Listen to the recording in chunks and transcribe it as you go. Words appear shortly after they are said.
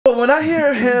when I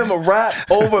hear him rap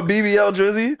over BBL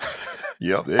Drizzy,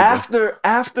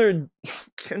 after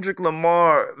Kendrick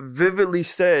Lamar vividly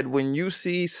said, when you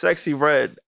see Sexyy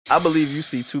Red, I believe you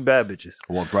see two bad bitches.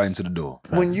 Walked right into the door.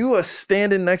 When you are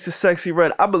standing next to Sexyy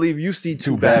Red, I believe you see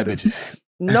two bad bitches.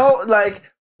 No, like,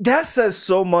 that says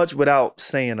so much without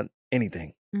saying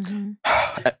anything.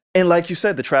 And like you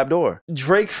said, the trap door.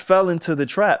 Drake fell into the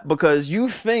trap because you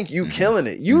think you killing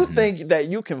it. You think that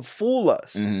you can fool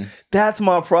us. That's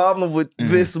my problem with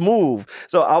this move.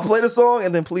 So I'll play the song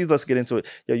and then please let's get into it.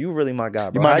 Yo, you really my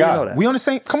guy, bro. You my guy. You know that? We on the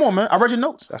same. Come on, man. I read your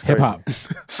notes. That's hip hop.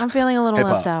 I'm feeling a little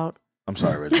left out. I'm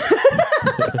sorry, Regi.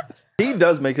 He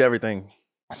does make everything.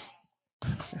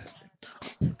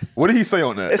 What did he say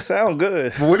on that? It sound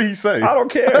good. What did he say? I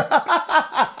don't care.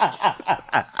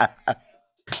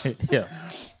 Yeah.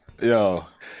 Yo.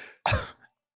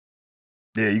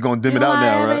 Yeah, you gonna dim it out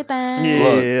now, right? Yeah,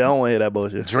 Look, I don't want to hear that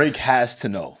bullshit. Drake has to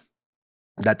know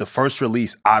that the first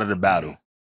release out of the battle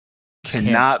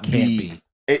cannot be.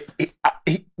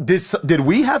 Did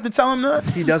we have to tell him that?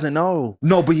 He doesn't know.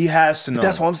 No, but he has to know.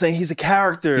 That's why I'm saying he's a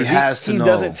character. He has to know. He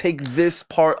doesn't take this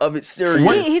part of it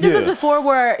serious. He did this before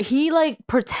where he like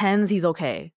pretends he's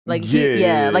okay. Like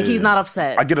like he's not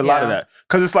upset. I get a lot of that.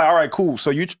 Because it's like, all right, cool.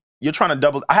 So you're trying to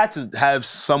double. I had to have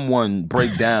someone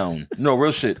break down. No,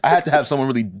 real shit. I had to have someone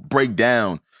really break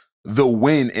down the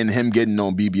win in him getting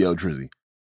on BBL Drizzy.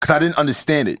 Because I didn't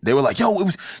understand it. They were like, yo,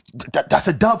 that's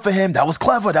a dub for him. That was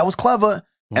clever. That was clever.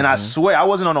 And I swear, I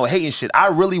wasn't on no hating shit. I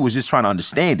really was just trying to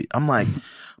understand it. I'm like,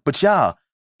 but y'all,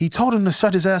 he told him to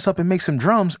shut his ass up and make some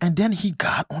drums, and then he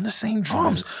got on the same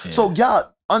drums. So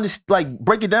y'all, like,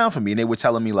 break it down for me. And they were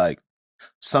telling me, like,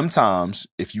 sometimes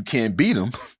if you can't beat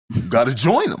him, you got to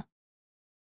join him.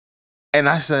 And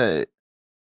I said,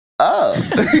 oh.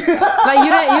 Like,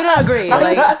 you didn't agree.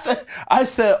 Like, I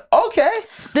said, okay.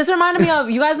 This reminded me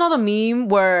of, you guys know the meme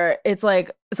where it's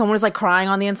like, someone is like crying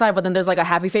on the inside, but then there's like a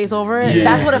happy face over it. Yeah.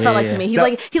 That's what it felt like to me. He's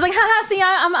like, haha, see,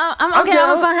 I'm okay, down,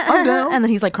 I'm fine. I'm down. And then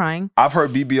he's like crying. I've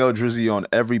heard BBL Drizzy on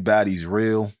Everybody's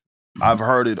Real. I've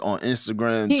heard it on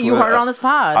Instagram. You heard it on this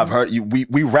pod. I've heard you.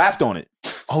 We rapped on it.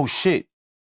 Oh shit.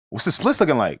 What's the splits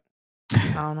looking like?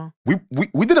 I don't know.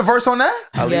 We did a verse on that?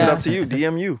 I'll leave it up to you.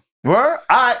 DM you. Word?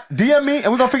 All right, DM me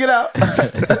and we're gonna figure it out.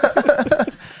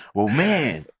 Well,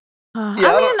 man. I mean, I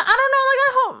don't know. Like,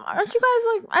 I hope, aren't you guys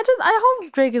like? I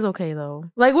hope Drake is okay though.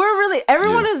 Like, we're really,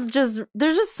 everyone is just.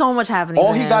 There's just so much happening.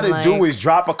 All he got to do is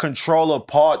drop a Controller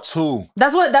Part 2.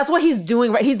 That's what he's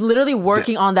doing. Right, he's literally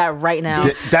working on that right now.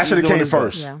 That should have came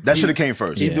first. Yeah. That should have came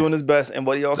first. He's doing his best, and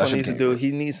what he also needs to do,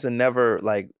 he needs to never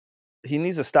like. He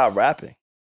needs to stop rapping.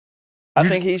 I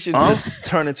think he should just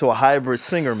turn into a hybrid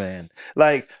singer, man.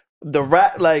 Like the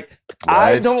rap, like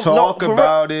I don't talk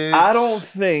about it. I don't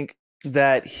think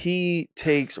that he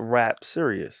takes rap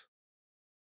serious.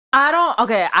 I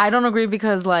don't agree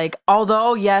because, like,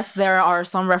 although yes, there are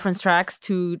some reference tracks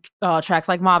to tracks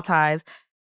like Mob Ties,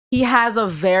 he has a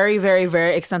very, very,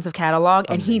 very extensive catalog,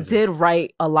 and he did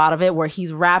write a lot of it where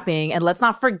he's rapping. And let's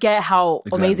not forget how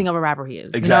amazing of a rapper he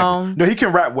is. Exactly. You know? No, he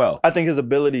can rap well. I think his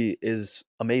ability is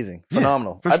amazing,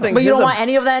 phenomenal. For sure. I think but you don't want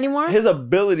any of that anymore? His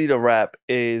ability to rap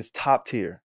is top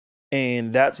tier.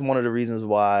 And that's one of the reasons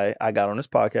why I got on this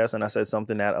podcast and I said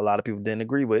something that a lot of people didn't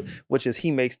agree with, which is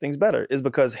he makes things better. Is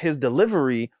because his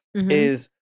delivery is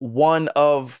one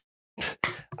of,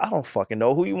 I don't fucking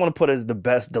know who you want to put as the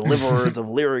best deliverers of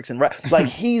lyrics and rap. Like,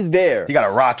 he's there. He got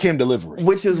a Rakim delivery.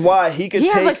 Which is why he could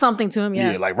has like something to him,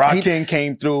 Yeah, like Rakim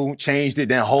came through, changed it,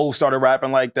 then Hov started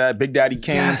rapping like that. Big Daddy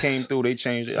Kane came through, they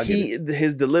changed it.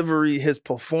 His delivery, his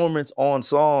performance on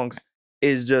songs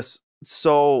is just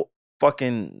so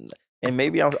fucking... And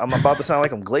maybe I'm about to sound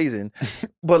like I'm glazing,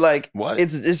 but like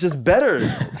it's just better.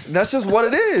 That's just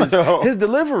what it is. His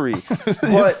delivery.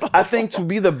 But I think to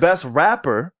be the best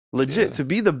rapper, to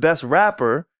be the best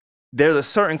rapper, there's a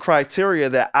certain criteria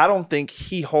that I don't think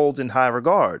he holds in high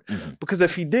regard. Because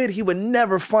if he did, he would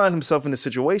never find himself in this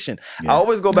situation. I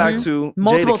always go back to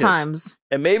multiple Jadakiss. times.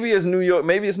 And maybe it's New York,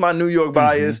 maybe it's my New York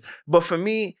bias, but for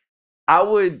me, I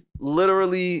would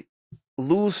literally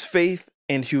lose faith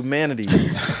in humanity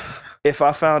if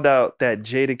I found out that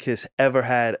Jadakiss ever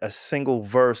had a single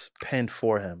verse penned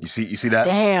for him. You see that?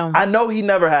 Damn. I know he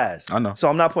never has. I know. So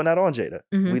I'm not putting that on Jada.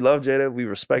 We love Jada. We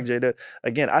respect Jada.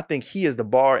 Again, I think he is the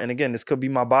bar. And again, this could be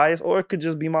my bias or it could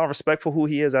just be my respect for who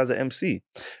he is as an MC.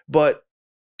 But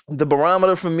the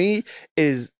barometer for me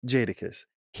is Jadakiss.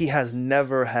 He has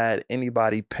never had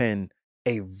anybody pen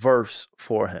a verse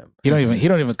for him. He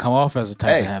don't even come off as a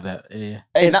type to have that. Yeah.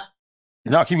 Hey,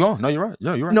 no, keep going. No, you're right.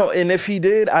 No, you're right. No, and if he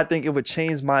did, I think it would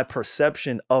change my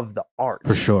perception of the art.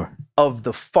 For sure. Of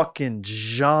the fucking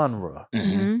genre.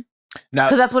 Now,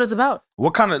 because that's what it's about.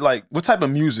 What type of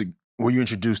music were you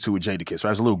introduced to with Jadakiss? Right,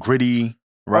 it was a little gritty,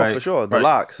 right? Oh, for sure. The right?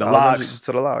 locks. The locks.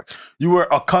 To the locks. You were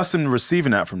accustomed to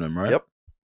receiving that from them, right? Yep.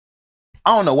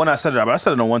 I don't know when I said it out, but I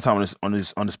said it on one time on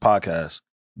this podcast.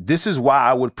 This is why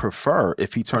I would prefer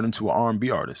if he turned into an R&B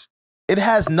artist. It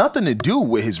has nothing to do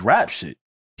with his rap shit.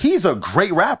 He's a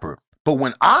great rapper. But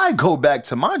when I go back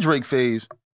to my Drake phase,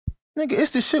 nigga,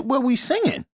 it's the shit where we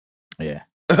singing. Yeah.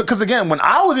 Because again, when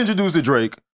I was introduced to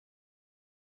Drake,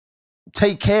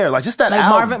 Take Care, like just that like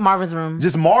album. Marvin's Room.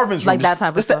 Just Marvin's Room. Like that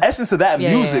type of stuff. It's the essence of that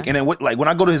music. Yeah. And then when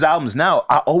I go to his albums now,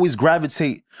 I always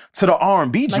gravitate to the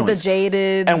R&B joints. Like the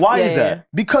Jaded. And why is that?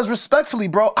 Because respectfully,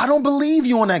 bro, I don't believe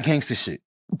you on that gangster shit.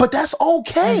 But that's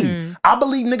okay. Mm-hmm. I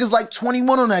believe niggas like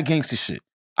 21 on that gangster shit.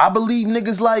 I believe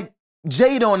niggas like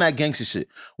Jada on that gangster shit.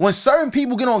 When certain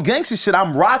people get on gangster shit,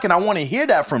 I'm rocking. I want to hear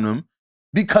that from them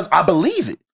because I believe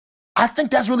it. I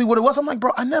think that's really what it was. I'm like,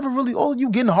 bro, I never really, you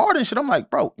getting hard and shit. I'm like,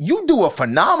 bro, you do a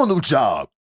phenomenal job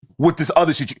with this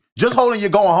other shit. Just holding you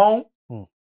going home?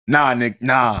 Nah, Nick,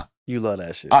 nah. You love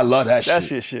that shit. I love that shit.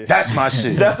 That's your shit. That's my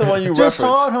shit. That's the one you Just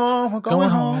reference. hold on, we're going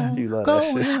home. You love that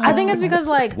shit. I think it's because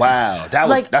like wow,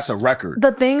 that's a record.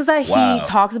 The things that he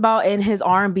talks about in his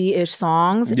R&B-ish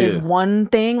songs is one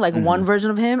thing, like one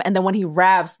version of him, and then when he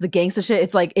raps the gangsta shit,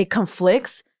 it's like it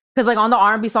conflicts. Because like on the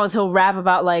R&B songs, he'll rap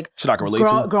about like shit I can relate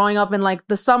to. Growing up in like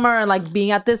the summer and like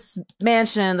being at this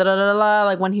mansion,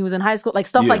 like when he was in high school, like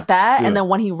stuff like that. And then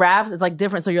when he raps, it's like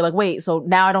different. So you're like, wait, so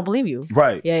now I don't believe you.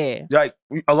 Right. Yeah. Like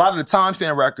a lot of the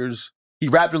timestamp records, he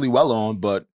rapped really well on,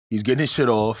 but he's getting his shit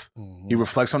off. He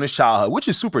reflects on his childhood, which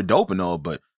is super dope and all.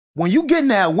 But when you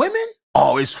getting at women,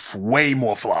 it's way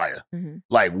more flyer.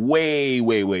 Like way,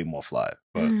 way, way more flyer.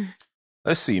 But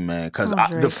let's see, man, because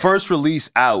the first release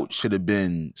out should have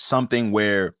been something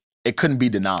where it couldn't be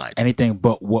denied. Anything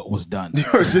but what was done.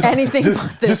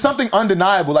 just something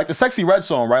undeniable, like the Sexyy Red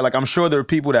song, right? Like I'm sure there are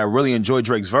people that really enjoy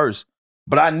Drake's verse,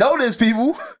 but I know there's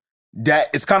people that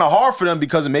it's kind of hard for them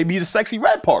because of maybe the Sexyy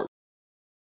Red part.